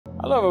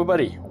Hello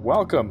everybody,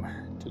 welcome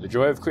to the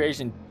Joy of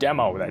Creation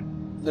demo that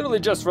literally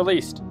just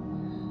released.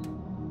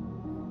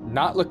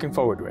 Not looking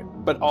forward to it,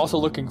 but also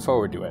looking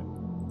forward to it.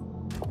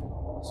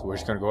 So we're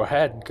just gonna go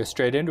ahead and go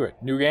straight into it.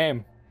 New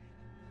game.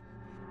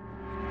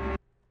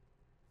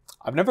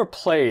 I've never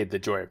played the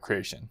Joy of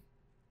Creation.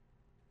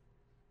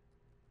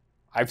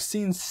 I've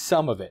seen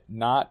some of it,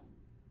 not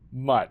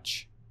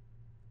much.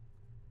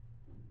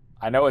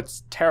 I know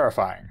it's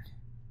terrifying.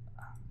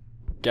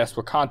 Guess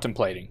we're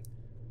contemplating.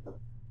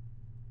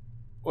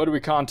 What are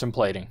we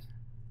contemplating?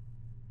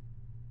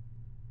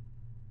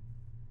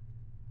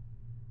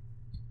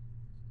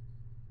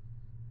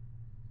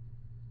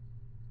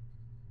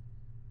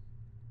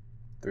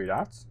 Three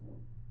dots?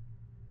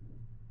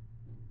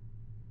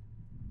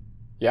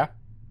 Yeah?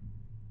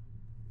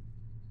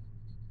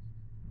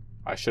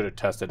 I should have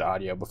tested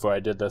audio before I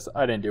did this.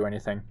 I didn't do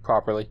anything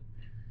properly.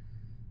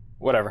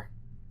 Whatever.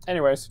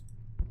 Anyways,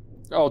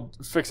 I'll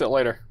fix it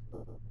later.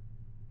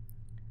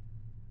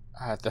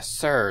 The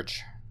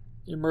surge.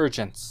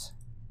 Emergence.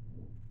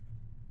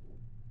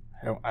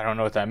 I don't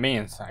know what that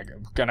means.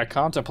 I'm gonna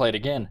contemplate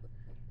again.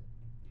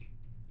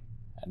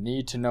 I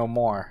need to know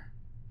more.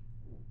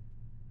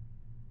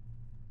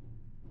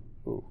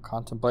 Ooh,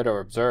 contemplate or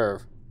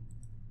observe.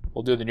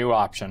 We'll do the new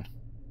option.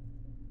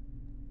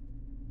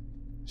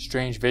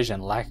 Strange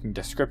vision, lacking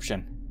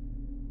description.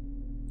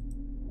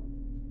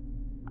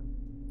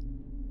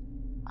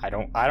 I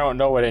don't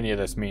know what any of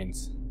this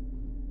means.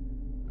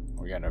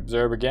 We're gonna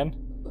observe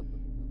again.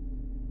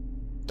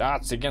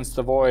 Dots against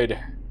the void.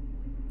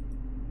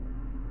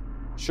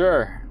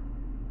 Sure.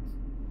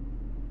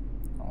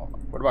 Oh,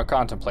 what about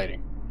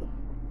contemplating?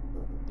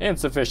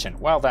 Insufficient.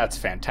 Well, that's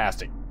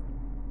fantastic.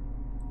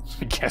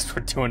 I guess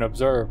we're doing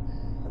observe.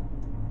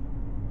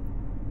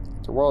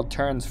 The world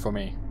turns for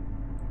me.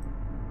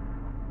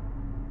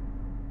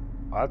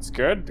 Well, that's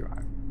good.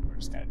 We're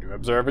just gonna do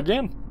observe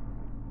again.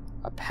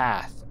 A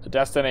path, a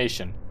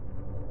destination.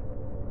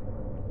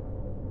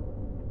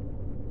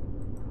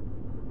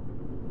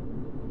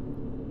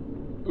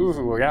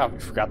 Ooh, yeah, we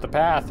forgot the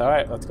path.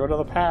 Alright, let's go to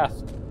the path.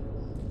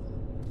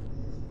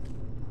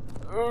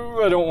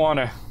 Ooh, I don't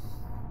wanna.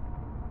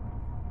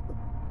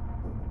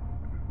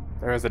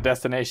 There is a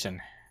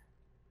destination.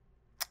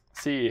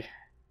 See.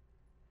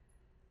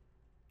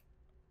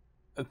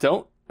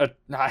 Don't.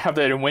 I have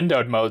that in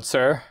windowed mode,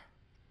 sir.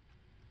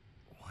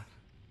 What?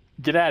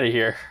 Get out of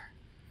here.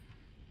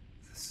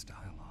 This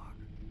dialogue.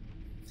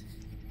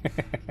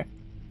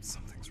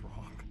 Something's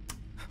wrong.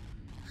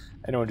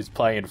 Anyone who's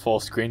playing in full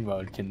screen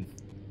mode can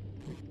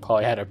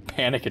probably had a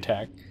panic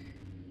attack.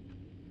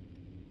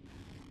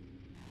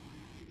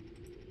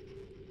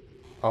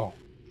 Oh.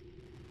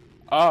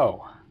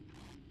 Oh.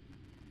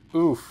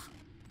 Oof.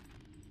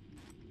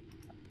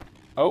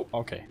 Oh,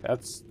 okay,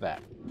 that's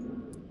that.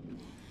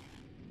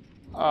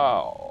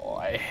 Oh,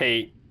 I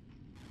hate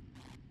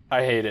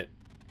it.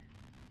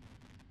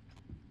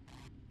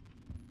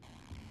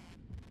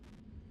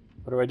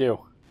 What do I do?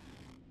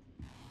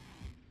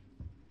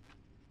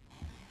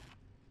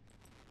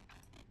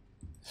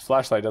 This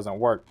flashlight doesn't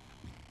work.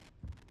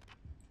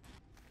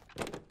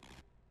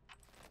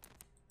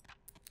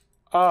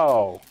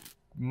 Oh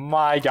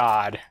my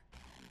god.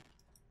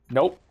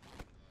 Nope.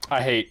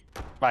 I hate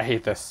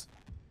this.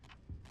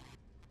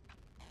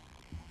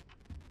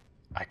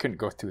 I couldn't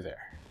go through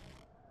there.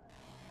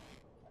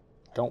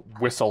 Don't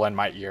whistle in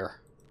my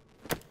ear.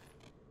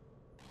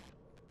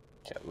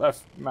 Okay,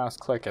 left mouse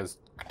click as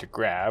to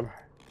grab.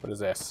 What is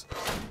this?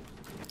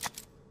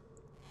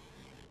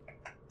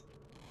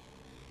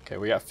 Okay,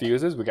 we got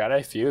fuses. We got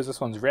a fuse. This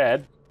one's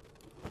red.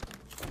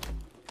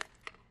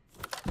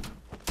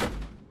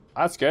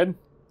 That's good.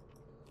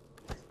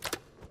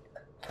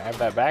 Can I have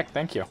that back?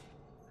 Thank you.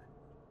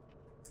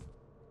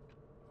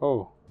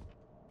 Oh.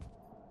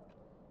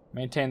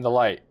 Maintain the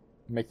light.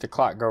 Make the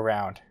clock go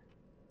round.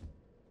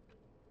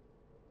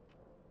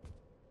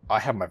 I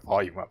have my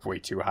volume up way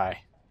too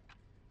high.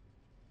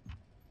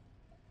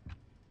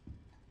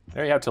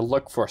 Now you have to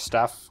look for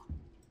stuff.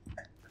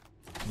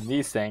 And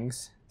these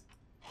things.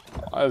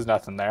 Oh, there's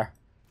nothing there.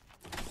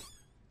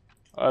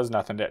 Oh, there's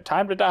nothing there.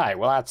 Time to die.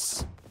 Well,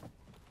 that's...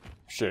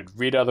 Should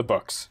read other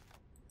books.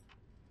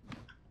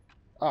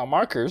 Oh,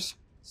 markers.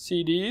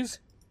 CDs.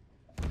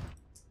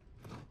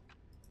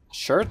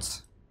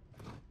 Shirts.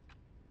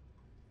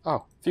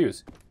 Oh,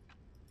 fuse.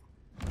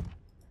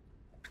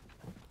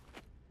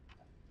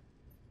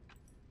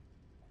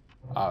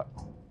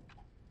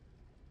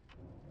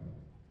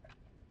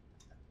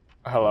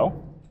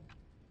 Hello?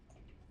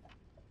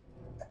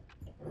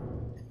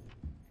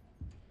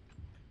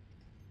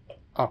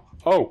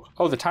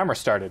 Oh, the timer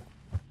started.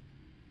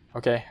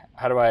 Okay,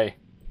 how do I...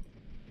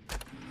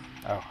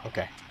 Oh,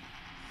 okay.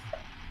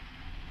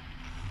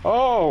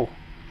 Oh!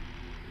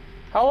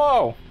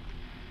 Hello!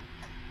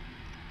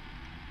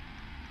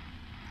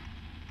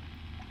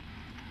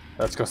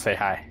 Let's go say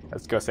hi.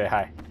 Let's go say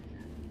hi.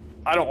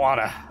 I don't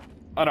wanna.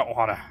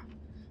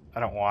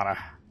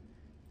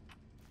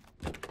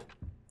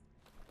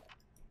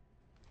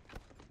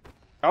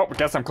 Oh, I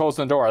guess I'm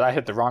closing the door. I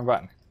hit the wrong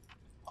button.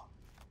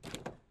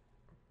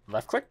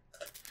 Left click.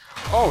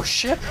 Oh,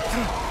 shit.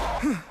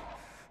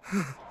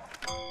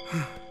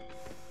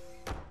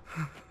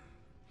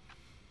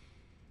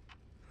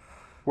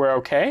 We're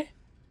okay?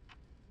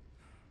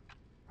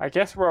 I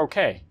guess we're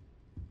okay.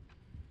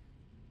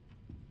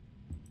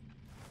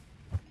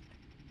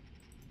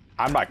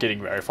 I'm not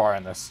getting very far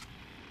in this.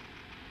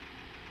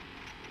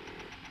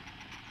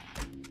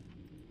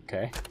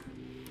 Okay.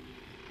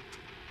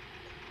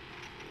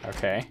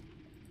 Okay.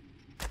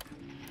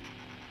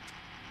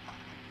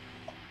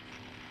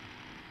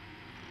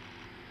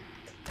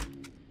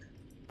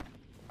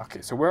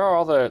 Okay, so where are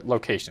all the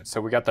locations?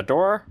 So we got the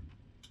door.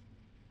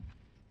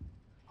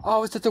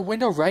 Oh, is it the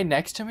window right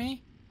next to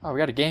me? Oh, we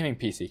got a gaming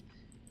PC.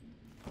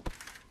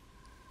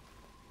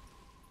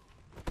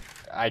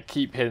 I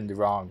keep hitting the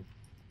wrong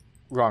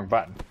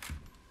button.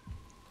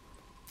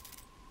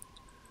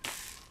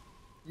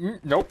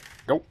 Nope.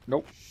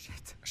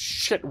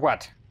 Shit,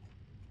 what?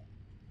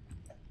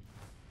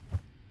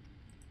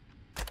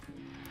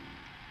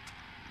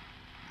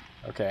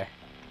 Okay.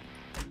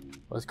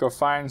 Let's go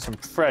find some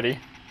Freddy.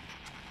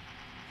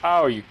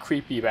 Oh, you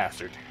creepy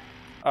bastard.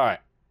 Alright.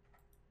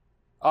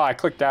 Oh, I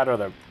clicked out of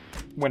the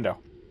window.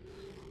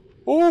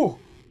 Ooh!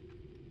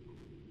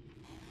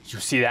 You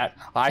see that?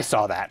 I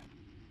saw that.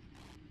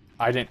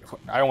 I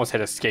almost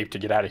hit escape to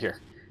get out of here.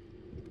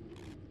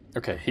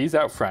 Okay, he's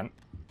out front.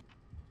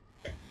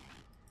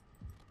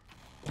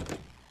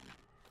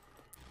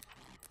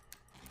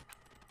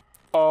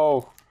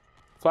 Oh.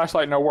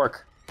 Flashlight no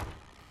work.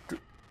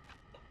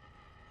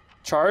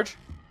 Charge?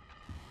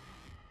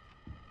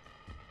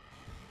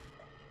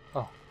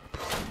 Oh.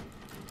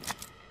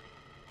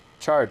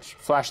 Charge.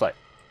 Flashlight.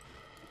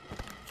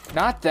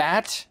 Not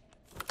that.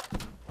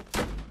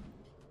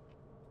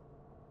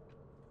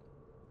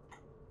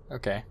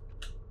 Okay.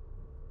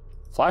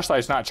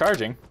 Flashlight's not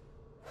charging.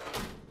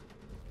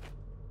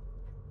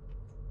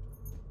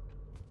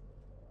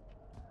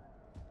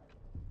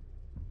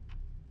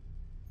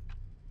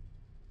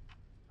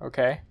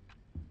 Okay.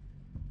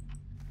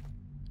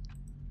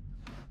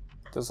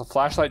 Does the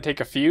flashlight take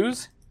a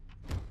fuse?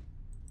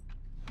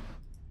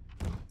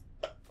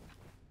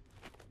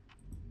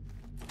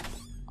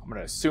 I'm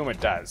gonna assume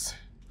it does.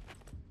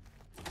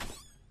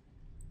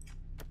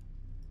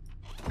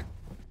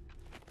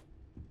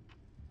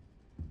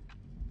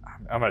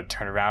 I'm gonna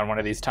turn around one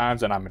of these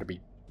times and I'm gonna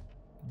be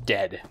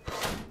dead.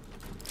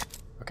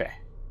 Okay.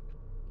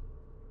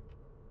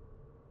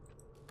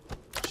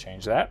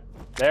 Change that.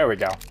 There we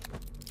go.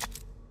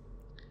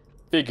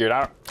 Figured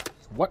out.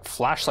 What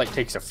flashlight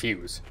takes a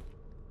fuse?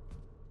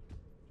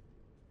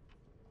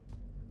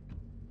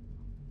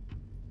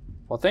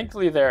 Well,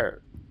 thankfully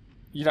they're...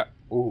 You know...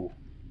 Ooh.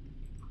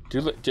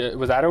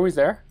 Was that always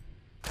there?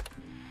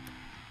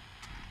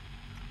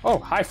 Oh,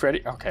 hi,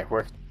 Freddy. Okay,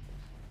 I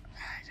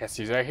guess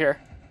he's right here.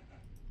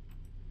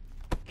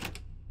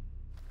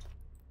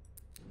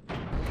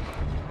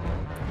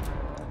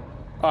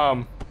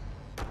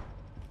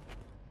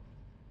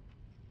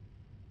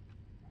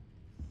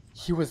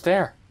 He was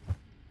there.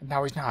 And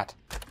now he's not.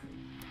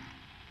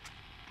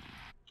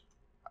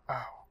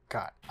 Oh,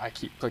 God. I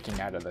keep clicking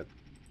out of the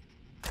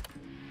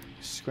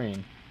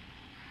screen.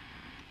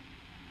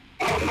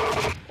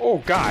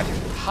 Oh, God.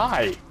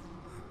 Hi.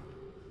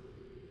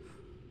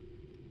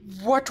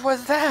 What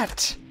was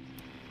that?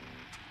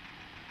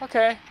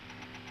 Okay.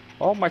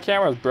 Well, my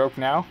camera's broke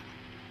now.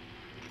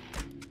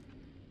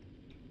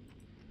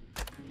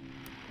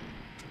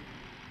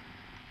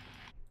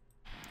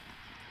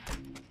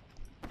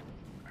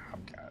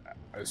 I'm gonna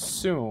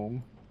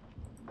assume...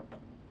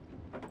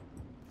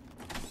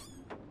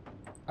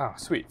 Oh,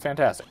 sweet.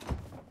 Fantastic.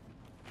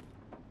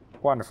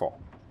 Wonderful.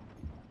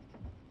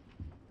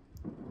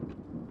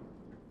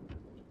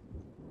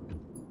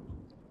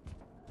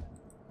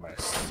 I'm gonna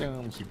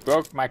assume he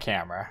broke my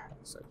camera,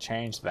 so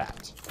change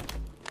that.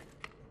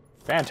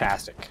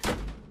 Fantastic.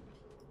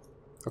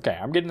 Okay,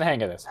 I'm getting the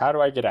hang of this. How do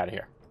I get out of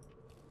here?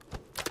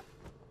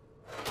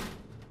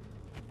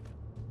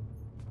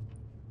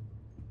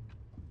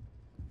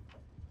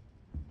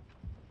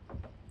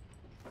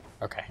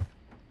 Okay.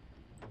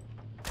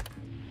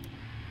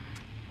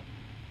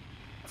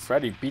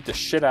 Freddy beat the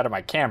shit out of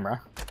my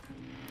camera.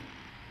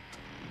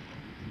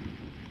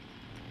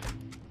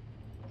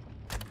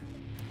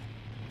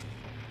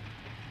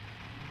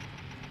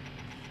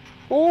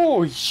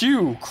 Oh,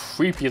 you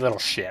creepy little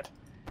shit.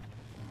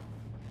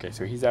 Okay,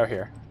 so he's out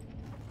here.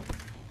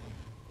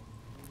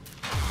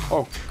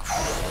 Oh.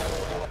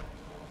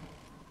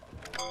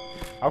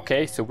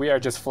 Okay, so we are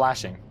just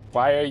flashing.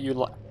 Why are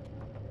you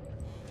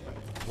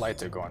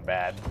lights are going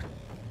bad.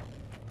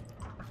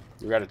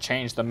 We gotta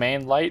change the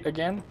main light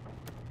again?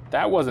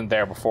 That wasn't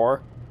there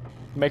before.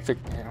 Make the...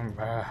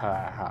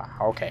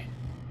 okay.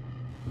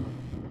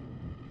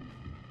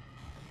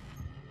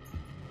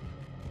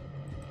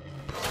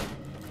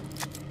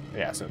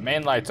 Yeah, so the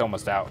main light's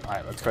almost out.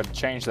 Alright, let's go ahead and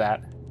change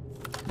that.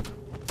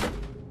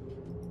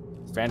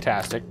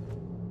 Fantastic.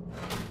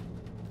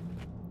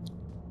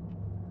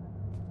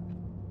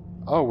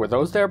 Oh, were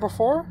those there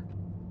before?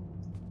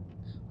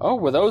 Oh,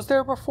 were those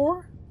there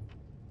before?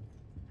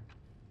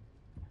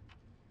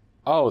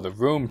 Oh, the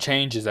room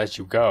changes as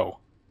you go.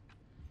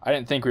 I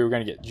didn't think we were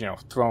going to get, you know,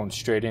 thrown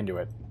straight into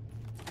it.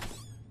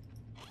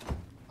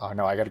 Oh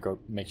no, I gotta go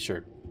make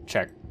sure.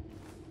 Check.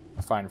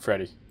 Find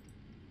Freddy.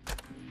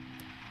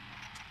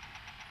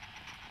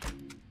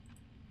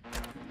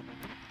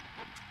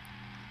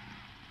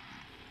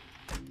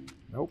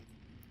 Nope.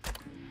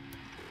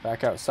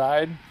 Back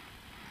outside.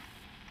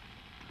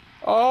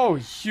 Oh,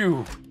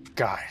 you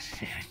guys.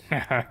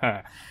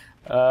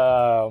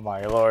 Oh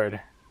my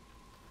lord.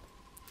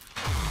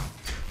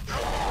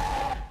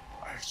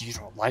 You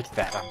don't like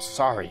that, I'm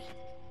sorry.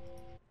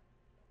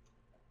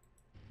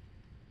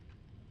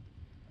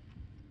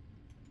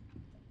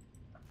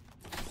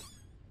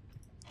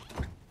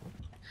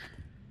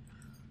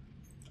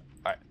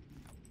 Alright.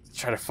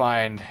 Try to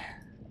find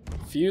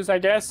fuse, I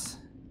guess.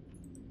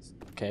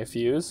 Okay,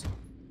 fuse.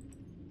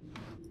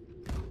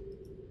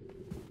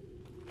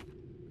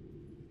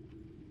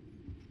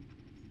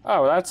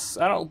 Oh, that's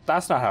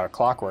not how a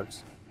clock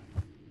works.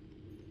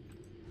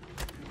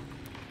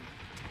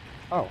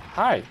 Oh,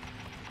 hi.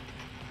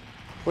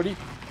 What do you...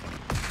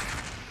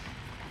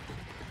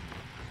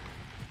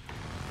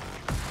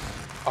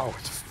 Oh,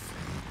 it's...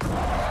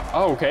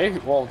 Oh, okay.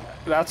 Well,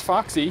 that's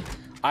Foxy.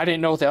 I didn't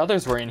know the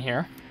others were in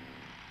here.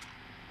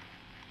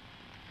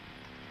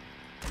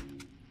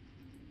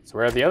 So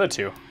where are the other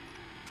two?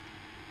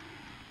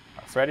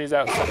 Oh, Freddy's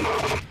outside.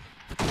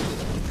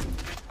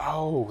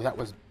 Oh, that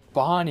was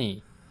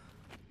Bonnie.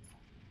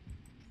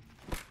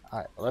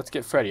 Alright, well, let's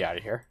get Freddy out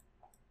of here.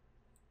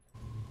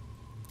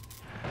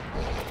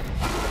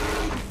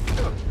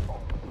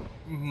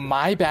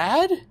 My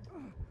bad?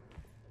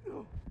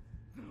 No.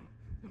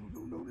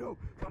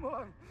 Come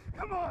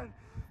on.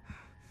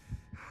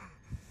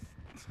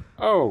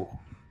 Oh.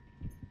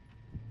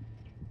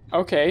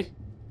 Okay.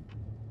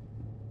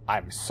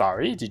 I'm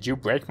sorry, did you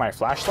break my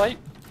flashlight?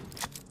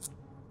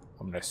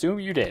 I'm gonna assume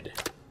you did.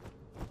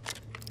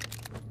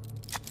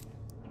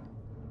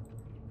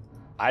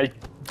 I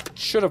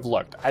should have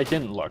looked. I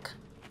didn't look.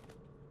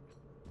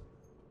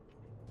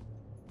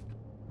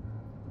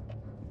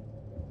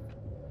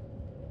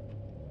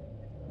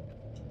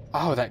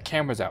 Oh, that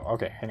camera's out.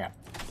 Okay, hang on.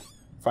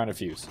 Find a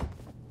fuse.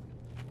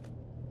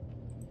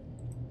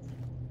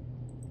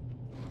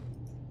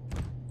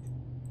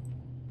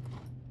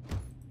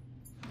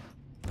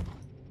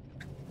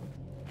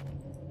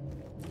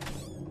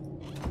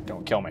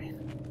 Don't kill me.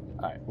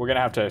 Alright, we're gonna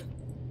have to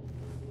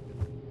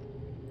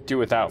do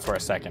without for a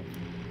second.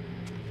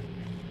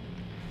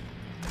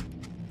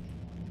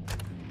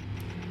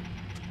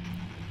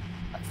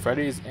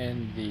 Freddy's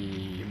in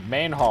the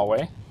main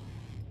hallway.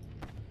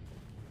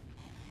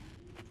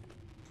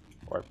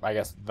 Or, I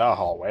guess, the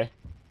hallway.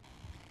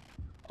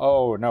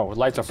 Oh, no.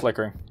 Lights are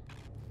flickering.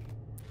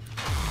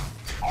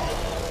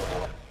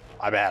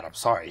 My bad. I'm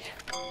sorry.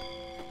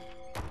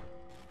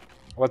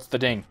 What's the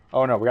ding?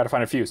 Oh, no. We gotta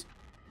find a fuse.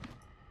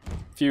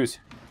 Fuse.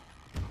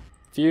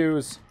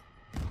 Fuse.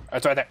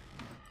 It's right there.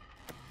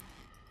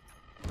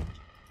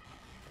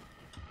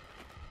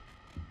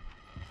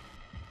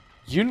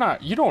 You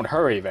don't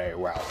hurry very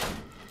well.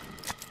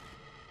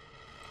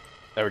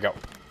 There we go.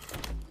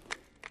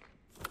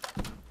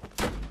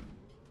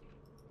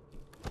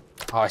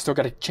 Oh, I still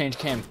gotta change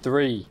cam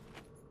 3.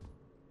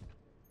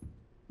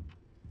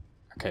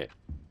 Okay.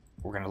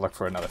 We're gonna look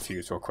for another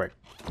fuse real quick.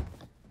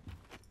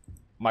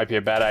 Might be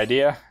a bad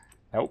idea.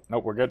 Nope,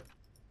 we're good.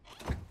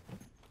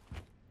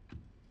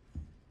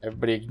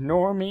 Everybody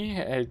ignore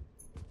me.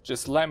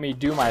 Just let me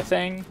do my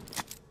thing.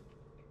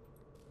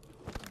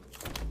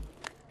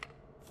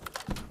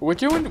 We're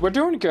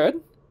doing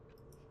good.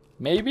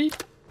 Maybe.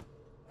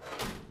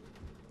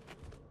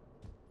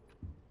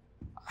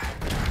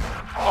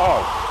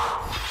 Oh.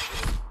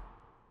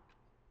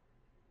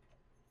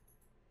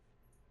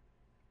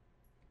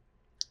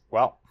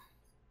 Well.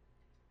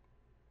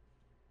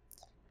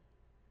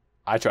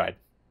 I tried.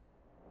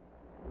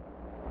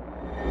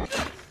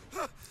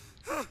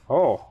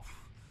 Oh.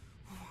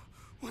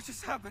 What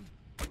just happened?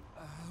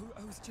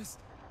 I was just...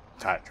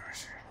 I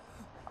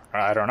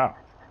don't know.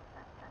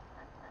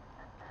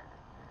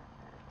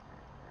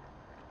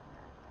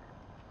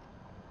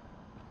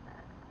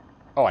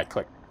 Oh, I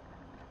clicked.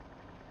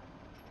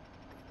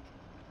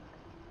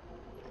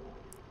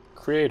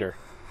 Creator.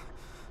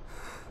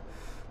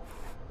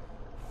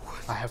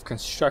 I have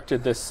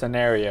constructed this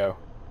scenario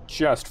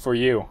just for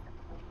you.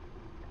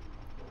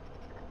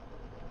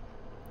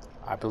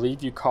 I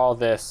believe you call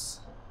this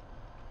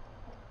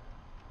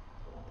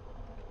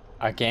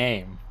a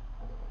game.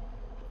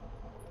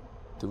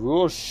 The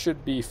rules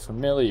should be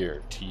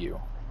familiar to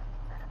you.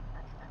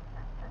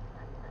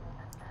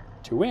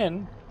 To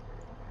win,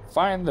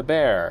 find the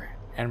bear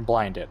and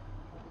blind it.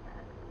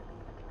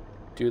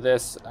 Do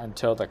this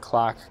until the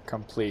clock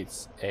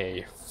completes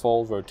a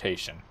full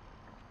rotation.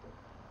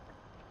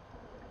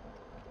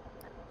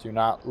 Do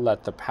not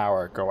let the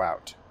power go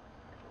out.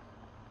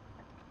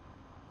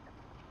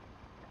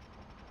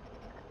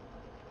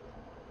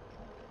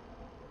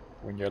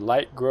 When your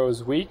light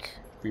grows weak,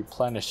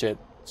 replenish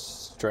its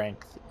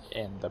strength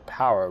in the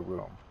power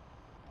room.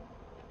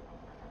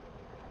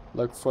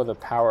 Look for the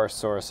power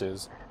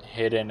sources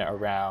hidden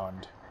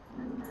around.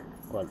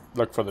 Well,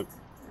 look for the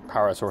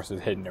power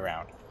sources hidden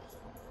around.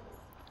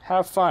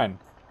 Have fun.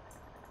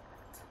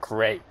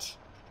 Great.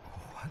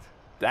 What?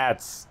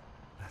 That's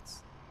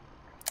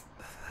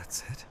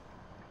it?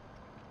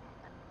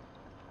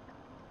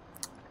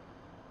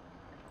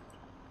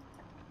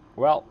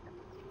 well.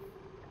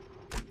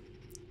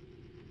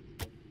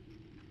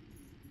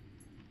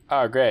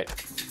 Oh, great.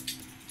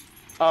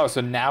 Oh,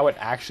 so now it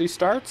actually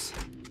starts?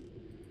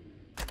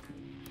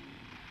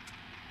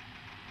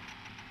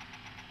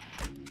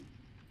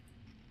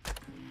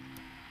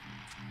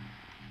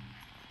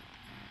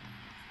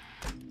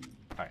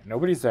 Alright,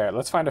 nobody's there.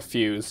 Let's find a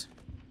fuse.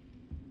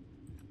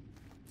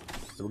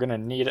 We're gonna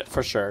need it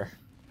for sure.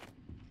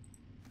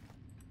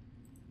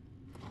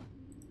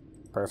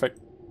 Perfect.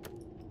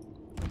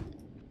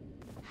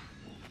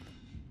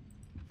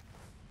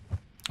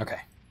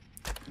 Okay.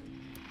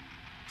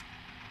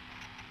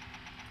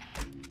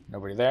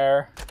 Nobody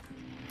there.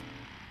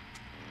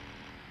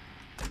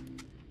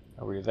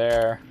 Nobody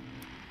there.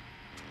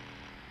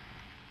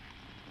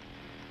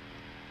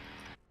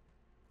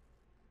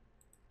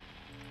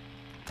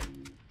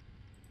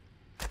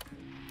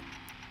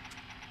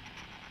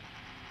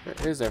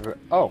 Where is every?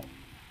 Oh.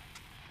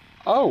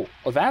 Oh,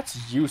 well,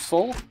 that's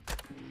useful.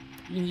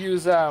 You can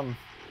use A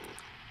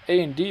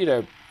and D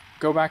to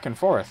go back and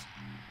forth.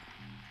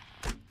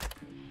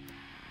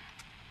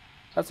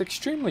 That's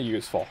extremely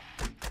useful.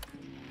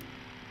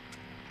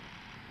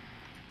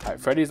 Alright,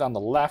 Freddy's on the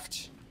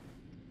left.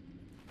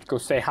 Let's go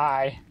say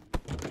hi.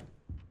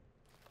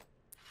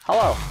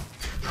 Hello.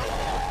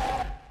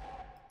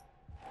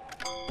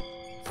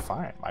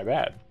 Fine, my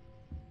bad.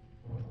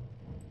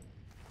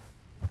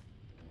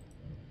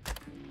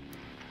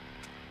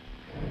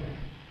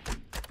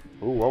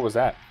 Ooh, what was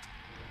that?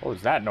 What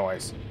was that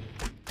noise?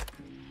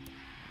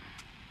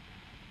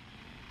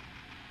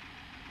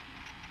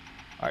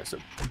 Alright, so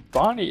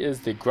Bonnie is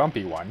the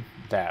grumpy one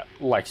that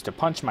likes to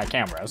punch my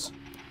cameras.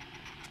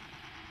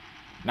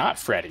 Not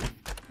Freddy.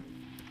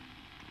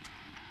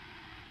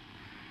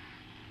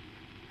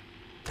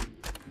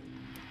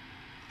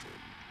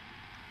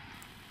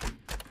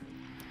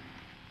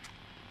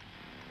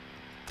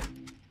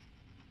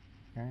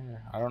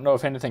 I don't know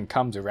if anything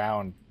comes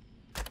around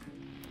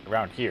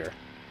here.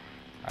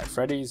 Alright,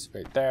 Freddy's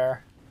right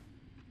there.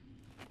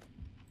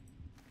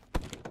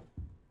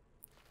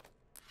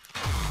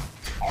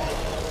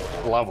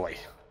 Lovely.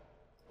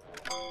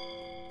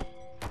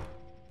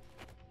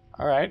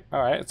 Alright,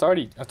 alright. It's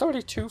already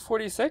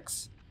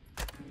 2:46?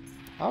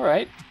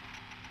 Alright.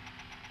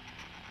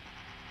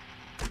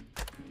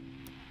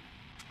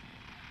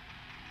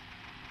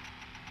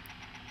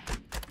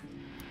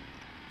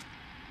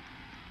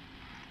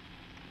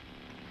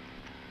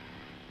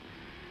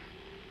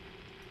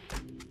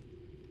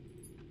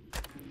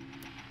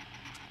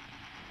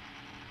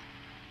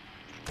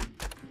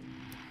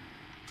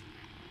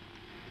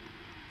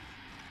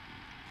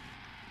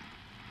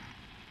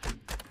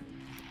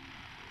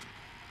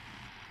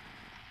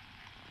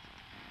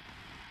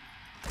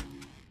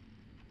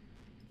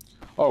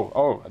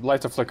 Oh, the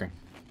lights are flickering.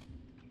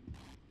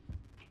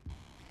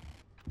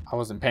 I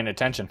wasn't paying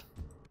attention.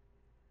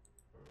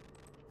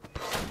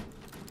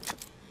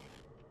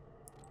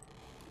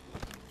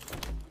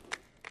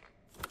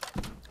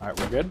 Alright,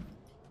 we're good.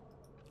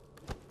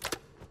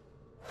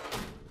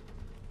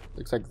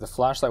 Looks like the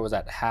flashlight was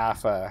at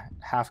half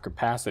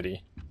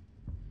capacity.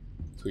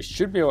 So we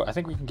should be able, I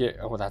think we can get,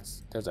 oh,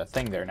 there's a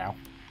thing there now.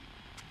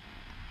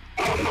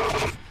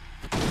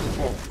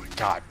 Oh my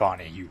god,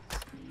 Bonnie, you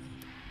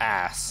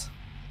ass.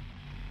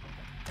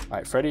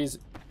 Alright, Freddy's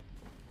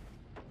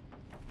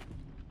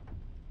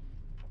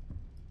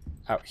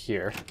out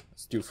here.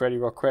 Let's do Freddy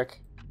real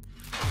quick.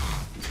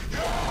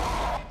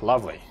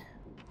 Lovely.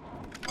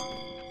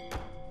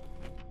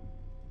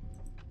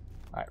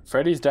 Alright,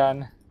 Freddy's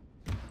done.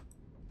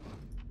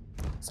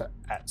 So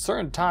at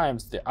certain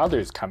times, the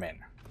others come in.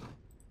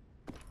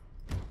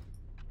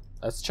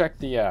 Let's check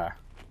the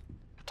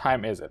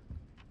time is it.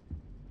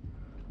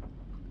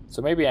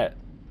 So maybe at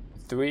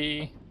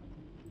 3.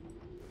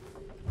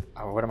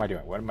 Oh, what am I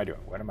doing? What am I doing?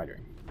 What am I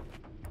doing?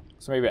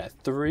 So maybe at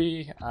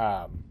 3,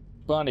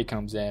 Bunny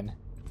comes in.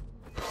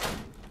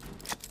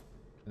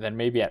 Then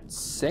maybe at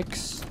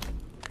 6,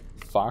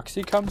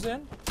 Foxy comes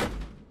in.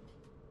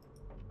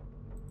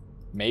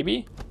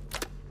 Maybe.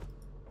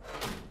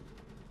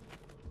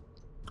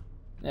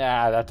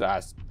 Yeah,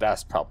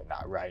 that's probably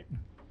not right.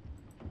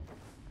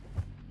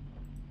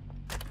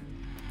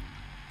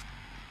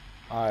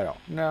 I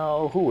don't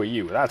know. Who are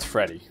you? That's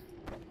Freddy.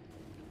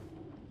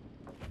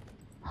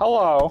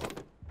 Hello.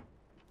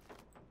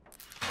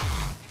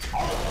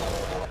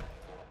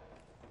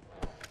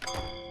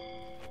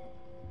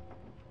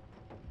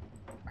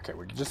 Okay,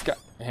 we just got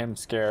him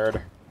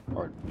scared.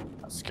 Or,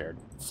 not scared.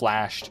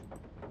 Flashed.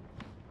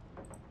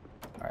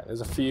 Alright,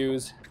 there's a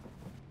fuse.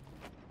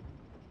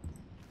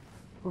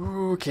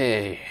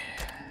 Okay.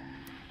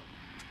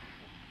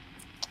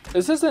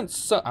 This isn't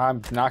so...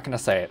 I'm not gonna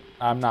say it.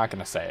 I'm not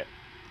gonna say it.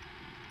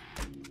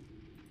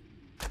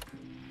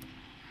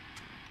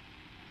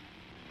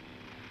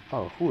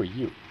 Oh, who are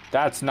you?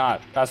 That's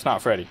not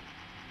Freddy.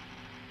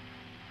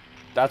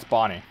 That's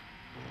Bonnie.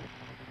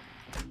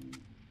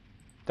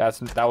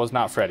 That was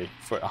not Freddy.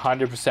 For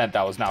 100%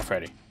 that was not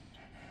Freddy.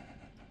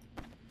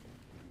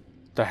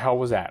 The hell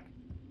was that?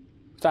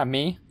 Was that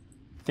me?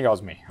 I think that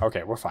was me.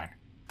 Okay, we're fine.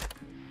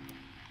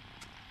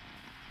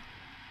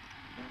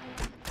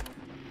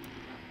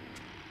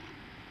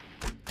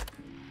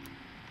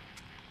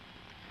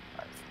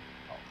 Right.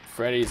 Oh,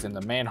 Freddy's in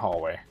the main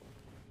hallway.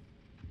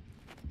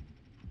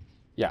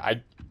 Yeah,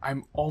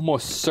 I'm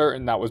almost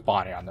certain that was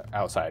Bonnie on the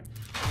outside.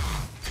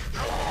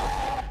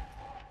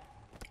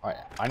 Alright,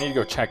 I need to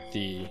go check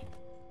the...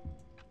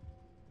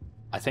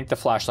 I think the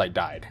flashlight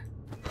died.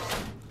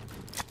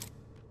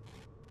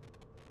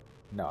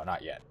 No,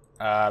 not yet.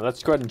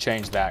 Let's go ahead and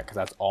change that, because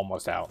that's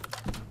almost out.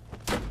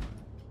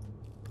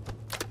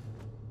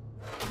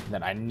 And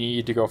then I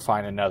need to go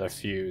find another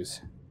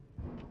fuse.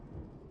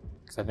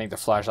 Because I think the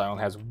flashlight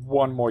only has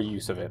one more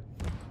use of it.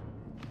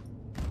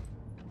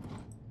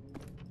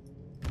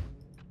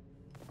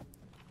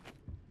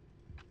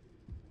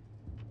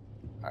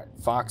 Alright,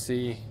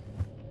 Foxy...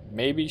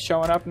 maybe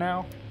showing up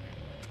now?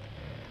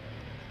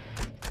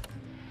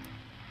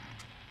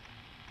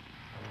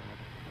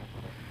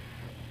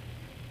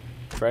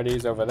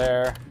 Freddy's over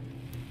there.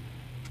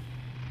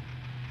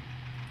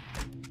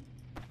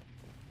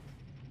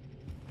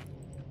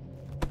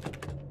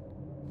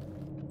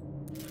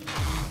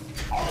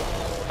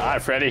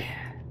 Alright, Freddy.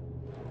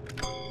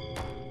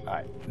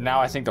 Alright, now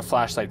I think the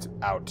flashlight's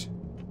out.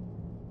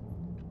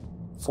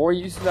 4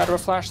 uses out of a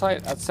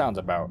flashlight? That sounds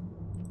about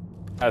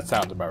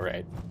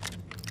right.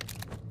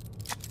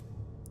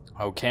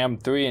 Oh, cam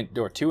 2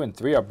 and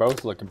 3 are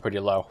both looking pretty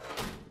low.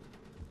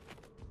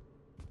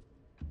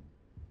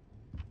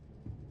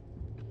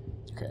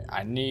 Okay,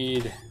 I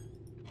need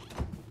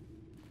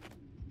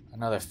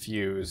another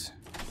fuse.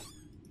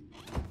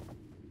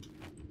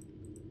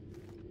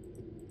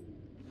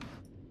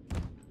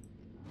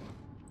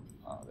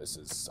 Oh, this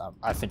is...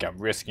 I think I'm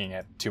risking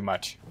it too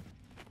much.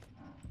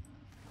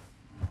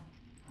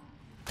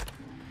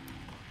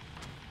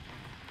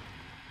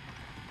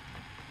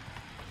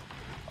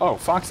 Oh,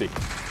 Foxy.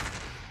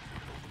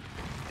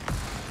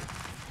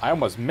 I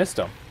almost missed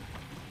him.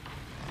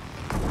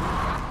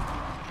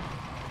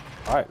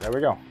 Alright, there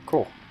we go.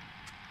 Cool.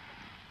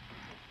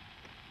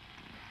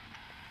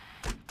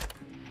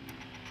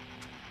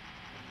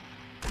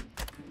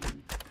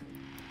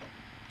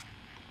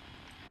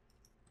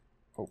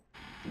 Oh.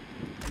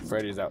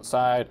 Freddy's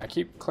outside. I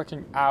keep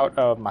clicking out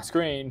of my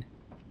screen.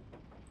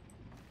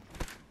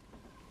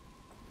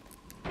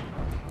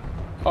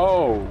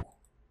 Oh.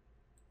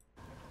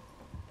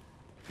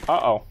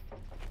 Uh-oh.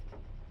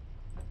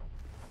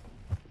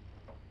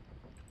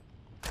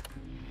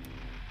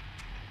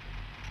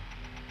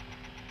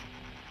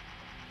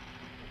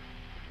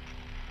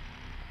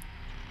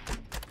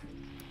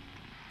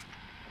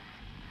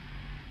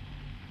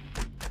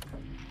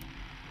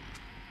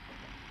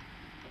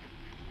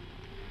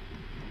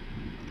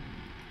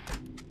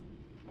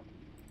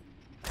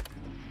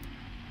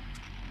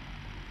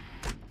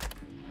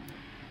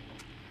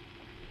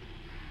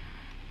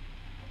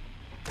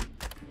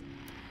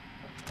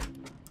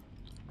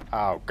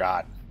 Oh,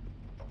 God.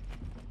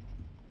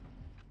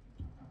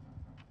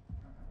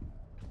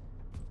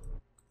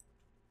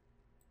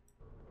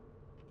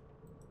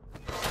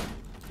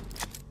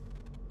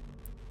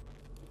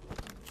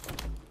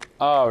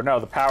 Oh,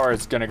 no, the power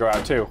is gonna go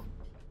out, too.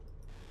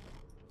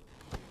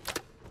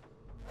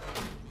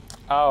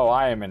 Oh,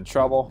 I am in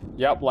trouble.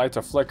 Yep, lights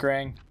are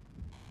flickering.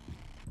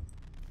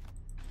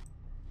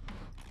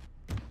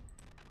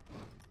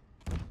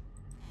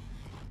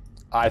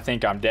 I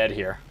think I'm dead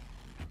here.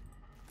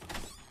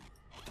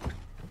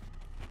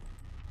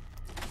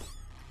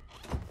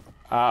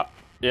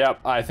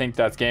 Yep, I think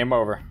that's game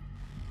over.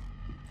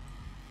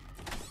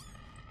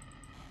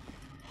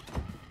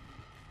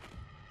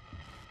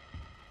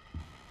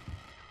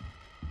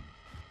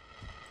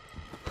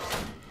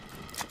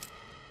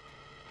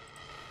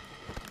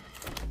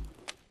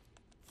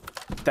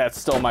 That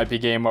still might be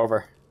game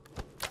over.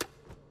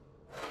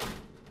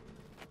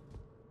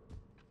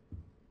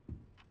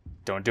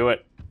 Don't do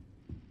it.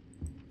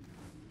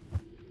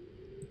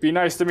 Be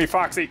nice to me,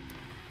 Foxy.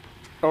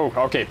 Oh,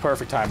 okay,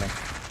 perfect timing.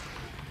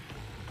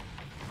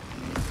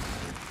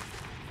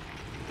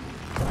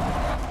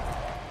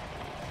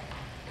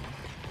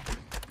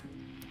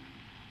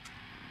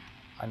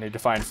 I need to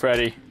find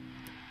Freddy.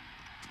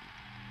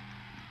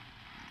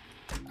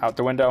 Out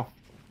the window.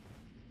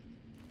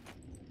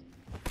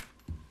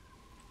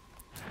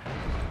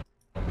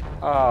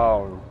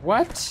 Oh,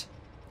 what?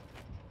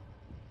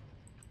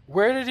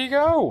 Where did he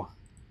go?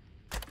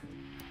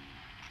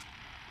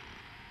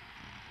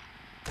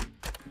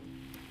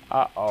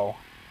 Uh-oh.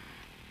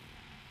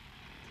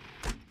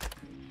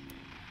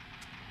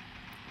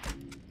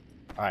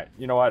 Alright,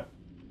 you know what?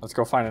 Let's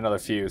go find another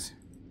fuse.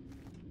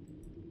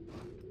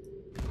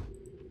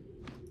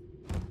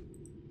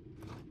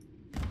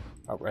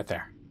 Oh, right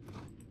there.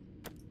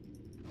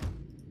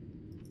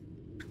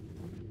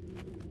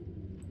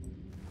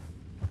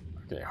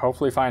 Okay,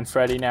 hopefully find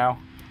Freddy now.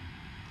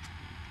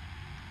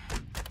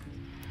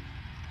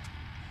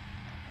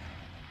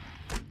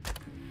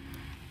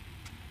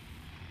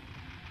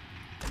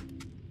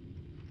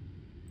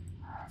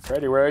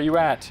 Freddy, where are you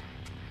at?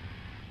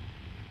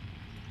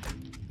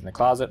 In the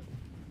closet.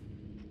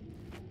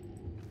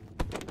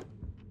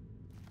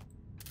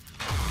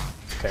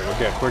 Okay, we're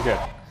good, we're good.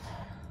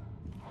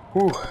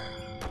 Whew.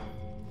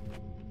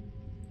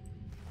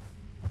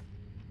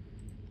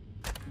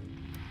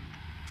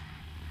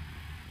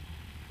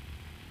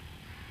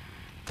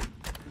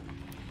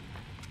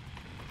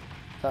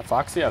 Is that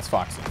Foxy? That's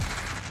Foxy.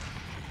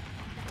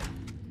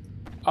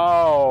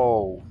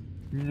 Oh,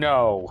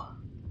 no.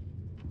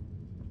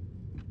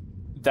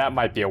 That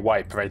might be a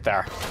wipe right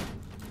there.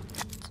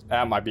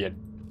 That might be a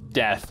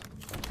death.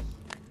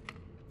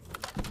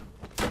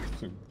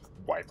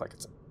 Wipe like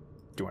it's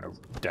doing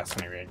a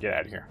destiny raid. Get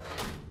out of here.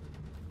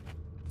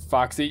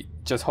 Foxy,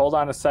 just hold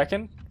on a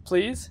second,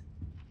 please.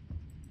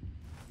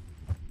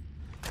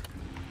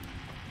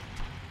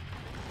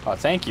 Oh,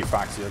 thank you,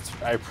 Foxy.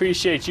 I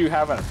appreciate you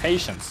having a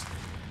patience.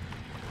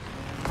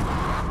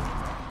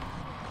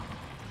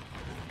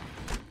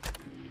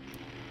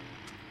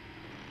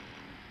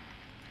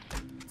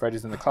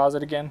 Freddy's in the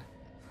closet again.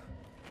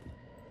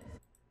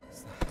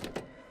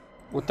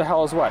 What the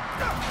hell is what?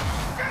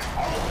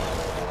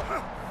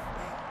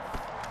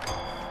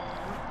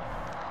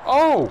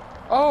 Oh!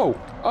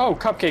 Oh! Oh!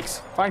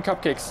 Cupcakes! Find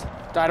cupcakes.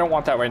 I don't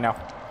want that right now.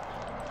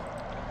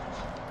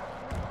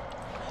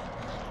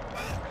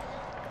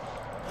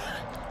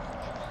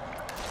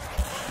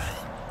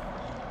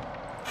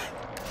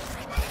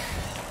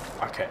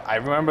 Okay, I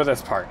remember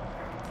this part.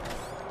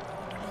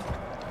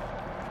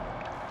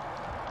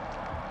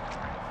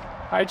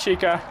 Hi,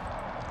 Chica.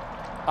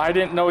 I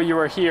didn't know you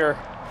were here.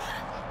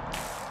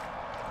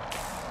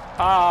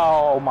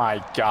 Oh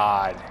my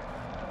god.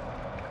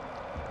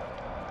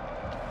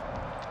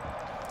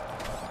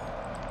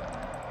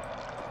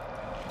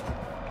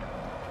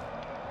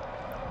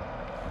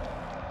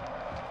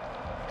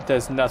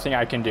 There's nothing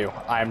I can do.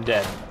 I'm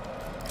dead.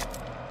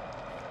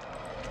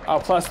 Oh,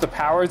 plus the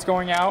power's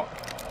going out.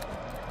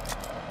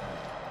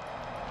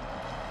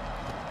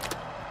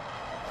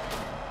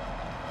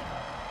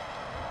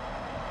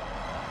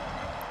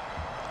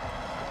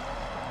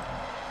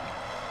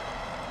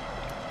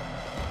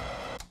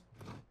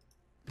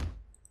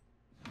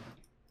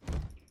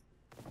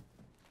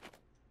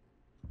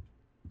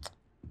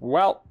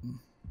 Well.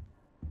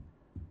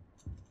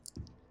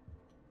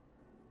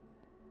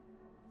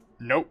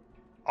 Nope.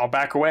 I'll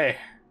back away.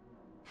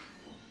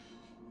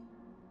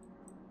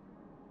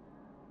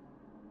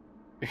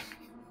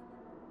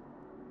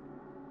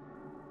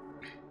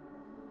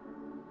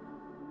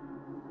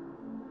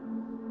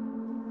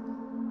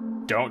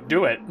 Don't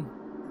do it.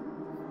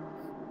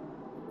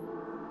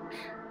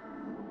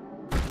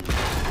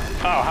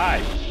 Oh,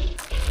 hi.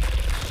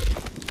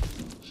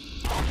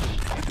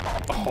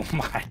 Oh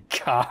my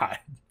god.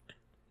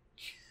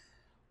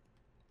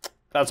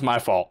 That's my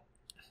fault.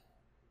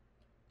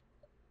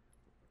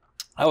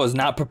 I was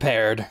not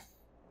prepared.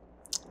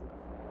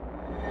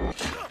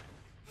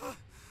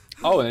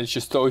 Oh, and it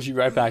just throws you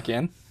right back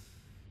in?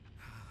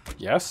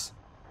 Yes?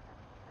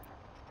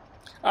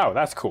 Oh,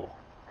 that's cool.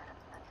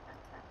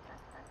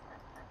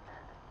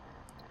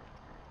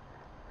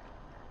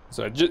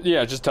 So,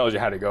 yeah, it just tells you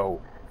how to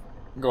go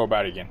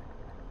about it again.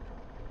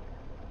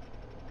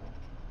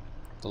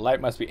 The light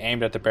must be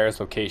aimed at the bear's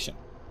location.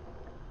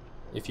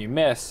 If you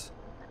miss,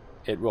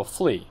 it will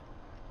flee.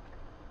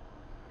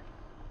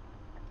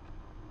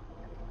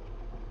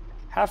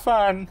 Have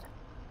fun.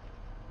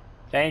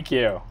 Thank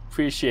you.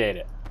 Appreciate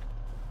it.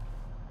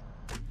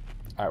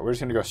 Alright, we're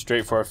just gonna go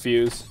straight for a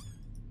fuse.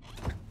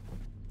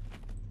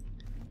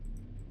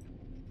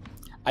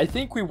 I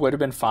think we would have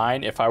been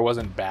fine if I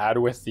wasn't bad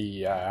with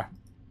the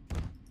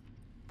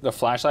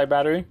flashlight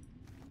battery.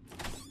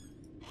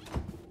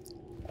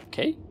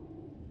 Okay.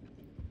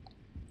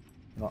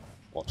 Well,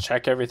 we'll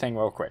check everything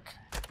real quick.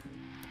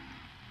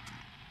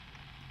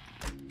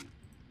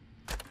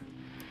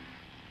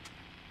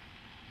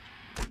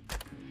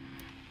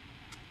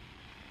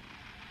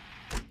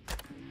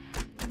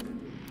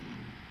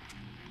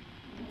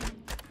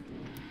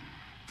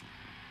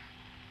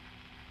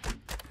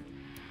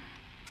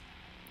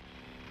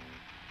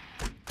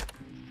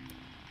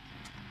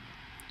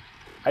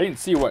 I didn't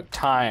see what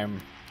time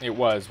it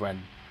was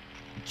when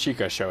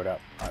Chica showed up.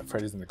 Alright,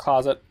 Freddy's in the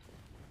closet.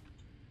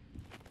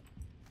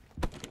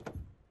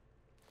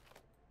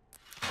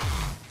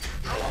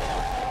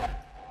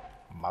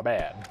 My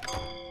bad.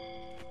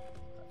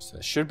 So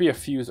there should be a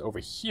fuse over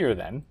here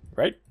then,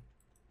 right?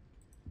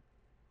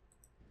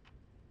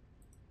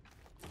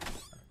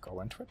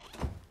 Go into it.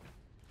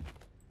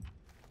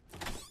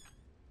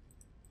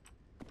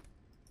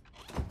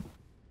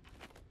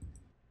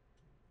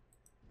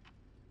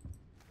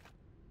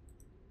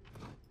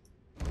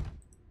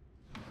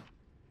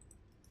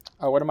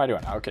 Oh, what am I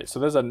doing? Okay, so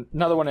there's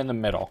another one in the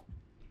middle.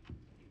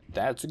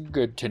 That's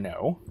good to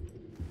know.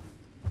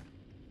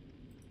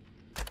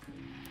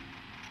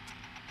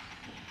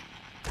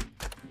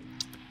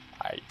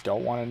 I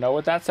don't want to know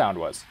what that sound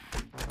was.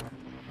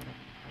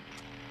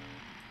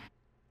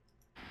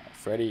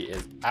 Freddy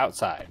is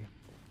outside.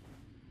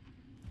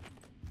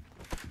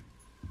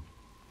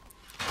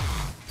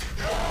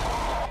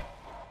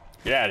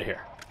 Get out of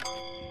here.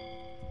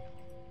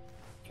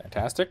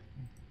 Fantastic.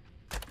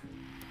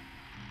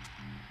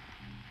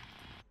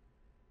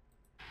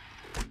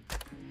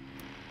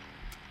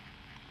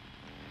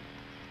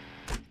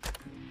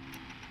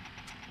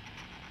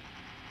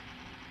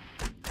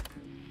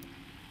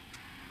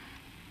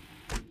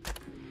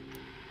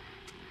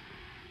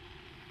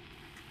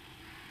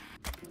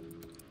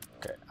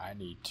 Okay, I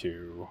need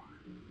to...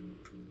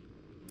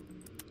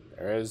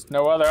 There is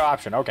no other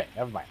option. Okay,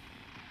 never mind.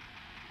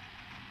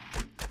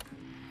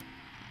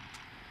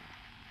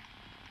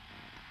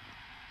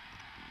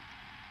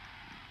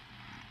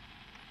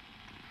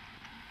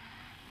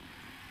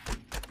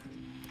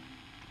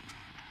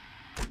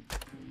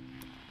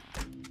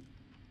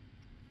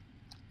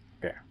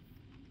 Okay.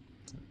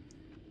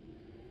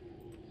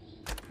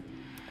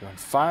 Doing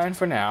fine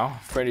for now.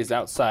 Freddy's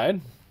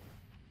outside.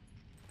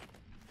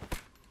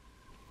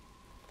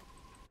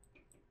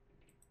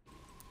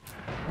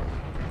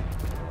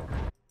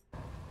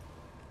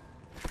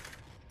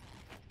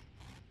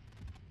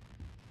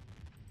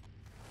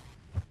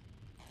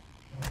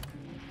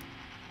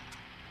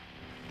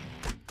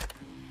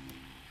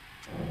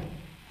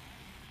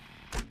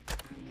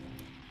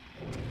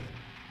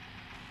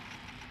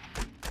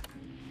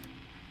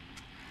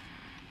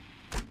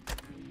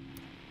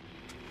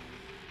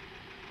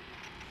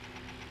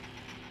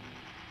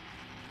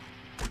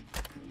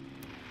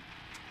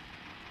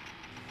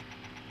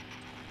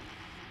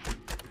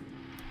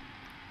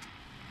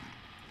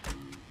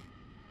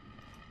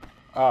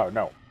 Oh,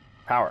 no.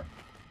 Power.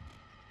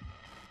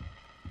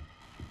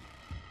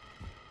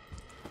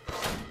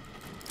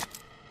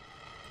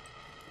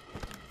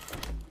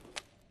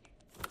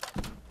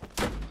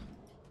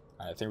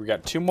 I think we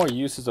got 2 more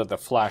uses of the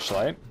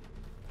flashlight.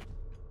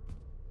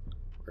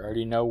 We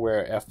already know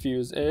where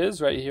F-fuse is,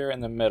 right here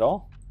in the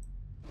middle.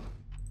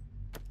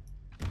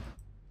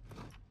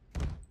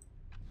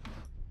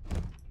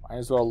 Might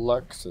as well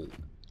look. So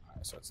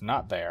it's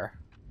not there.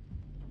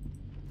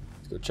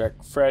 Let's go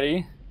check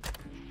Freddy.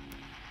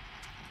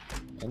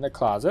 In the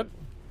closet.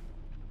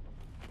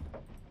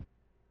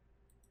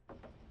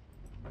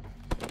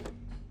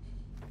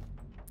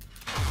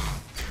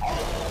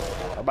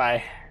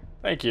 Bye-bye.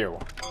 Thank you.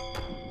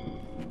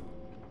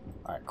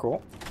 Alright,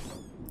 cool.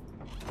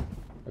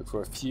 Look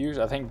for a fuse.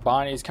 I think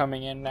Bonnie's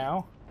coming in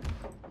now.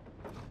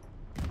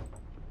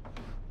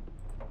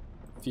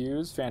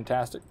 Fuse,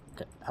 fantastic.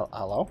 Okay.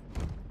 Hello?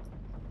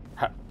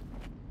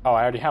 Oh,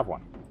 I already have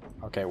one.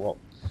 Okay, well.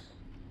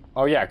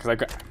 Oh, yeah, because I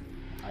got...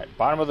 Alright,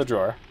 bottom of the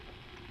drawer.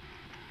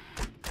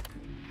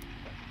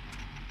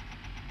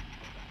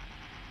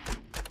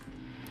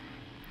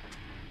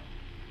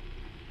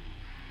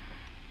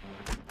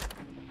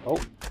 Oh.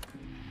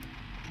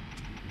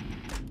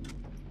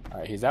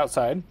 Alright, he's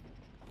outside.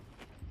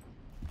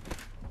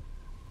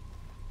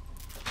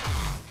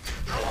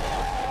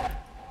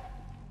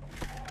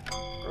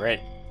 Great.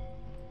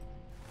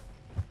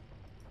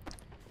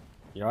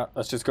 You know what?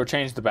 Let's just go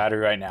change the battery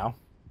right now.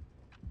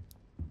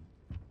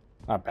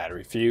 Not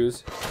battery,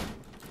 fuse.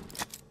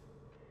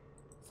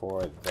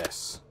 For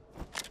this.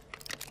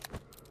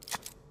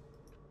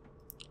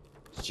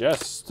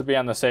 Just to be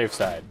on the safe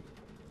side.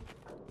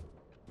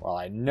 Well,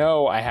 I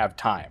know I have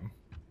time.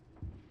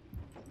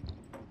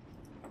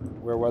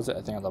 Where was it?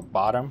 I think on the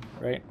bottom,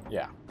 right?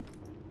 Yeah.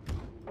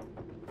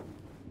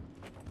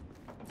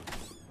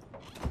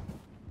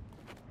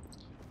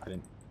 I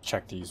didn't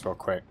check these real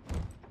quick.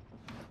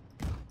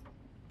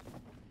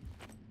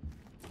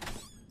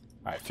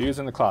 Alright, fuse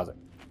in the closet.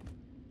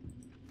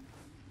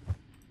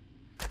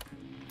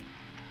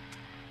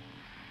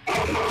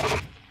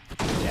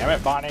 Damn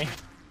it, Bonnie.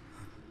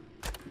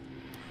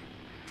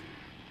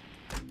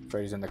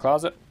 Freddy's in the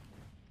closet.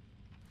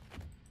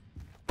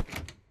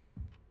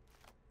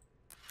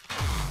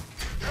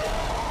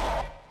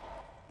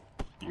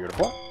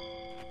 Beautiful.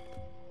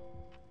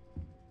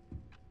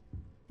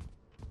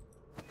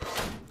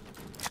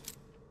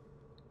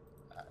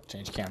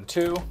 Change cam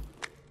 2.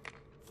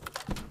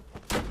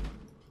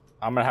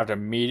 I'm gonna have to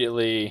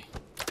immediately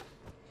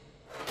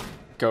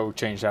go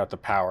change out the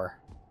power.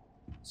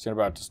 It's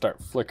about to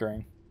start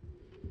flickering.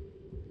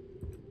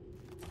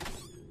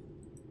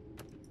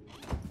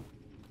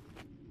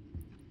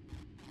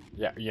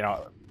 Yeah, you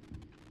know,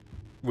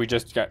 we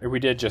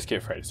did just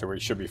get Freddy, so we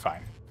should be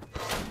fine.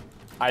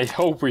 I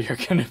hope we are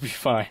gonna be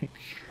fine.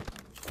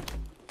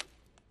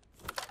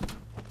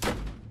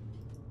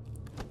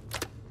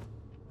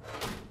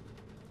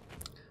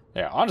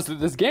 Yeah, honestly,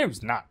 this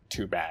game's not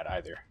too bad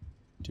either,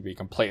 to be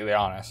completely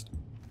honest.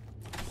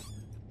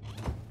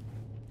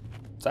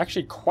 It's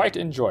actually quite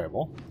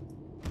enjoyable.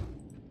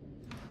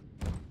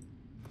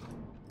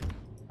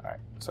 Alright,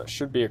 so it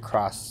should be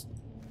across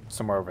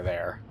somewhere over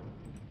there.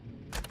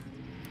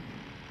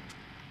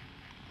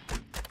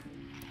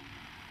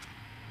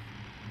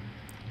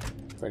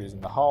 Freddy's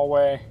in the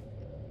hallway.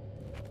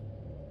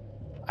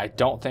 I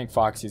don't think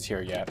Foxy's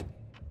here yet.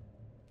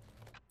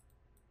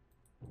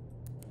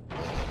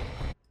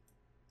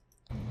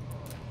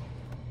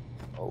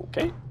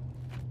 Okay.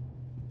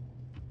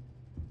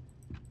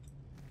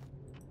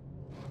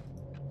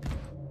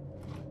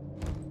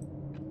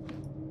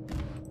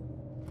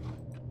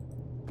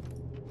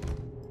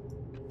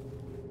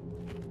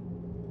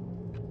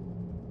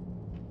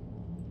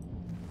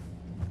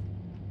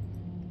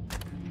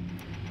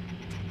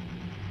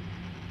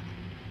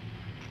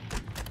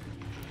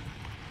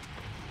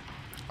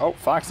 Oh,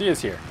 Foxy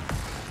is here.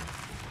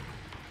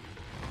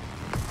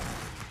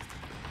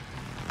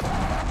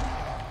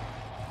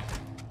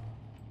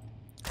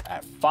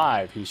 At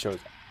 5, he shows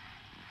up.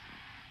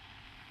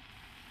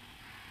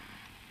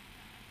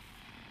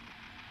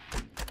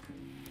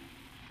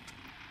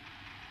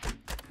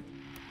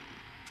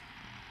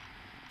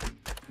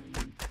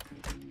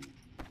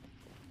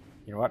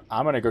 You know what?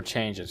 I'm gonna go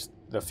change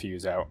the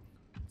fuse out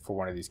for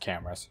one of these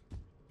cameras.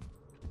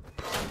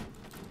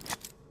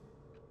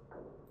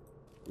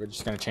 We're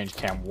just gonna change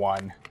cam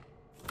 1.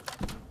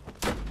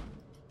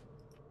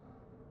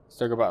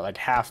 Still go about like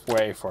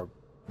halfway for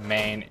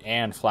main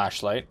and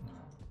flashlight.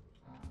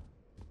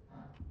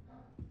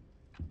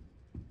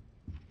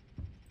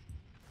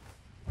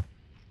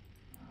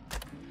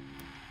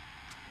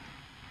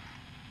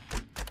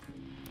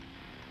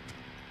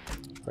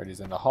 Freddy's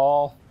in the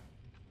hall.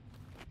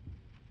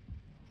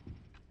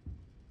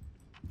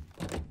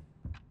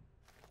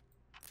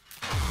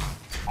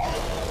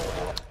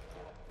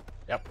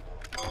 Yep.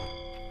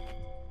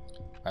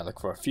 I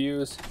look for a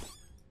fuse.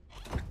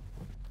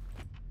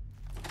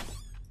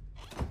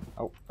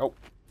 Oh, oh.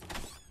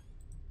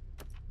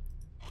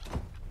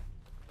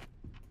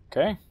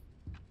 Okay.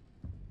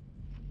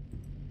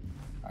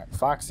 Alright,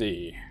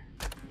 Foxy.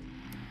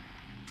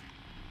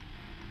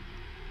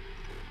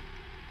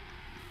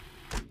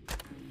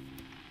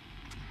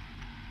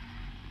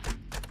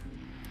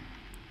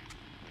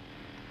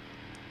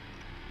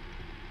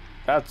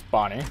 That's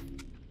Bonnie.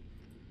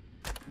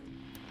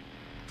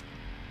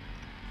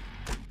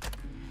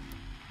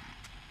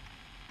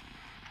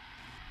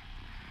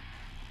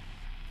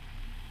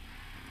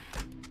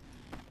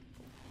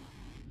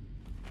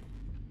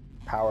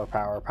 Power,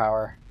 power,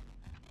 power.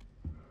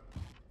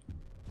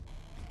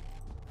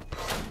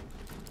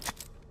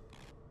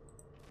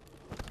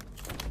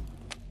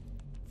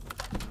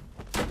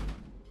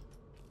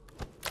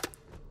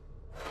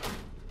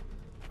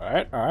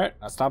 Alright,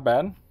 that's not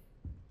bad.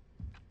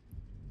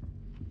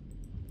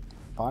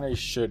 Bonnie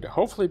should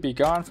hopefully be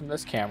gone from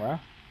this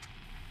camera.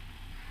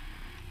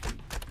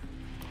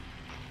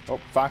 Oh,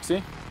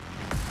 Foxy.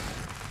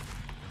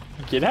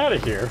 Get out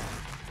of here.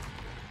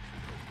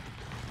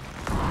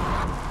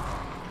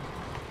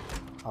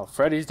 Oh,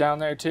 Freddy's down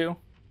there too.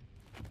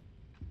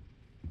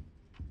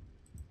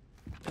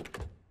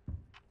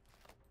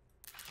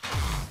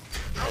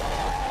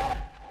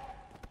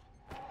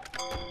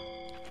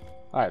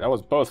 Alright, that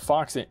was both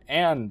Foxy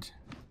and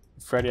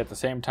Freddy at the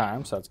same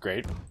time, so that's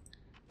great.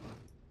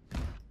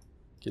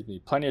 Gives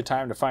me plenty of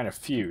time to find a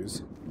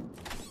fuse.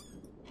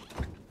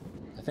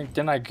 I think,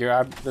 didn't I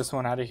grab this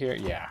one out of here?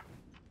 Yeah.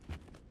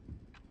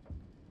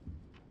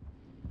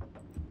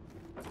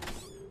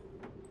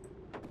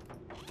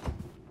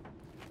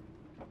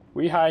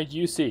 We hide,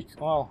 you seek.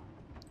 Well,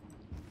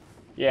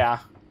 yeah.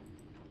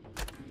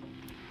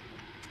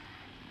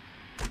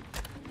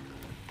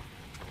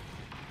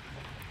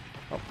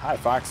 Oh, hi,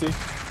 Foxy.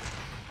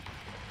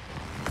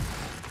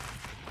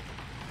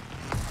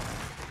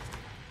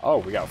 Oh,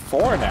 we got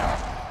 4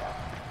 now.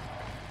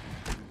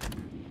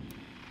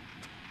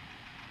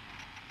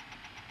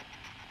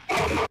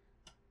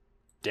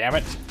 Damn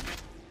it.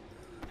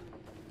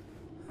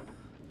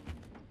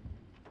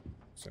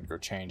 Just gonna go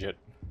change it.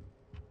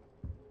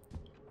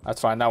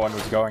 That's fine, that one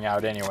was going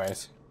out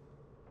anyways.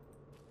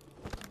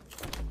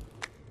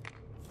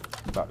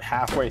 About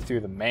halfway through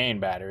the main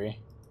battery.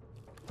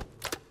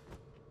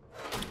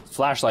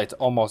 Flashlight's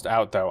almost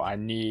out though. I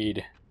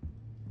need...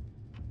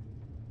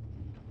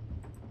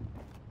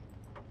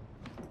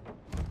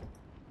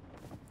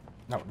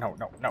 No, no,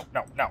 no, no,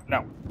 no, no,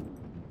 no.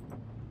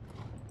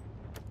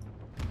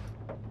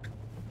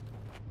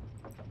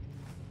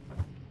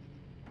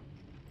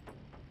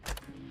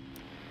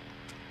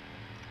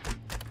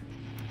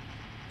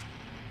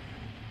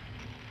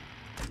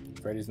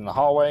 Freddy's in the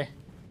hallway.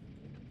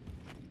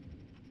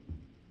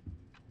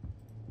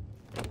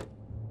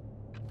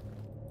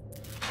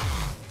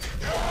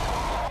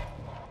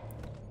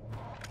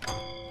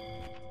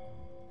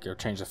 Go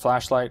change the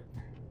flashlight.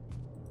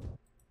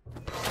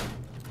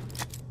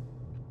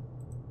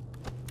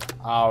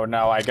 Oh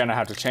no, I'm gonna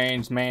have to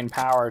change main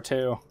power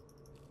too.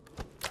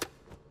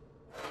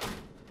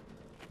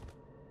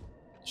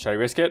 Should I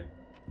risk it?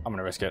 I'm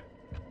gonna risk it.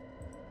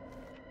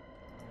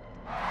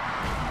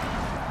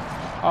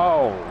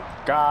 Oh,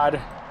 God.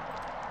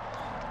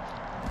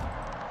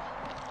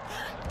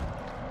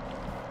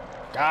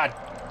 God,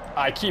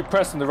 I keep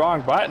pressing the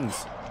wrong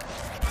buttons.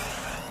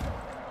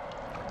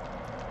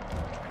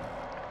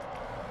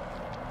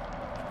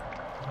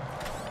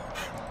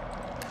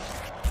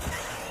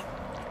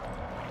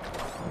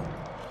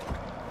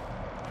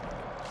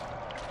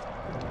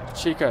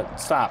 Chica,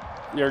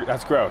 stop.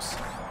 That's gross.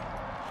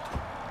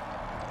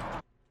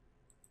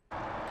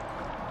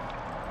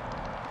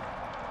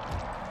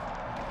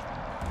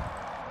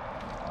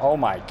 Oh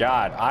my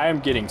god, I am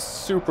getting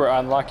super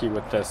unlucky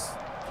with this.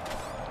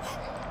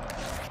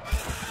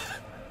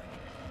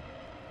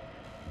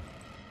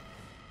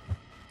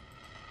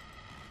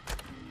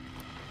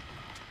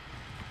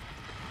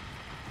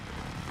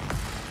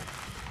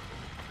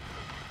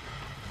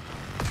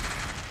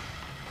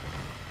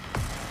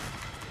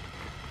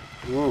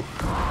 Ooh.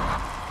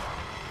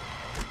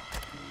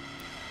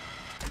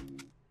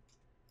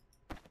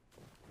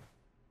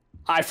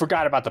 I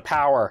forgot about the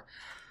power.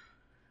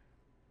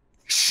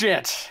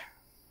 Shit.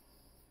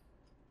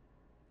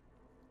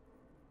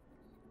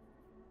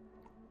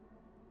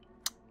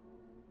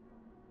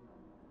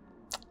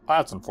 Well,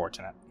 that's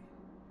unfortunate.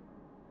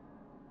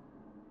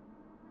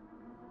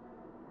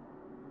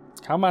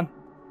 Come on.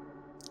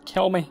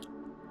 Kill me.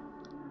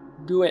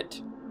 Do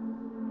it.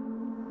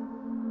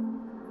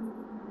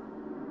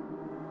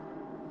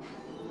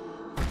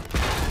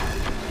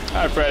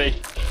 Hi, Freddy.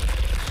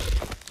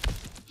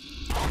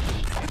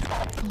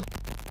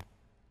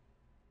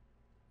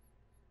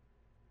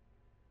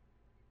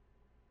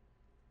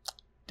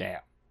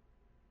 Damn.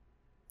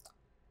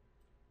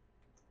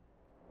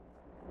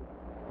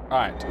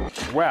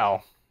 Alright,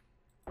 well.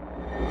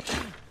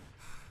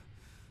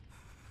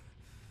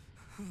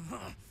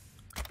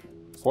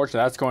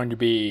 Fortunately, that's going to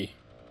be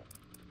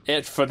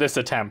it for this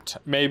attempt.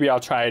 Maybe I'll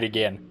try it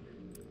again.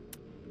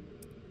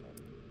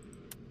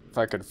 If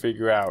I could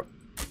figure out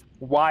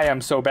why I'm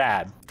so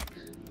bad.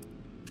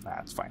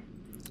 That's fine.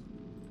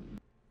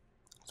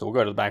 So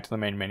we'll go back to the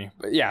main menu.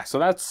 But yeah, so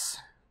that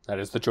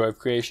is the joy of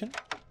creation.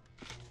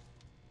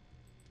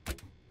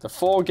 The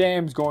full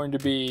game's going to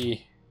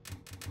be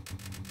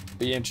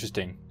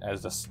interesting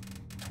as this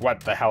what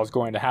the hell is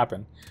going to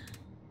happen.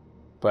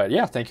 But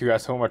yeah, thank you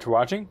guys so much for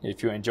watching.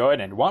 If you enjoyed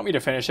and want me to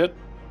finish it,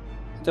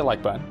 hit the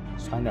like button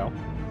so I know.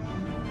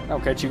 I'll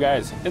catch you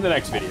guys in the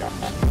next video.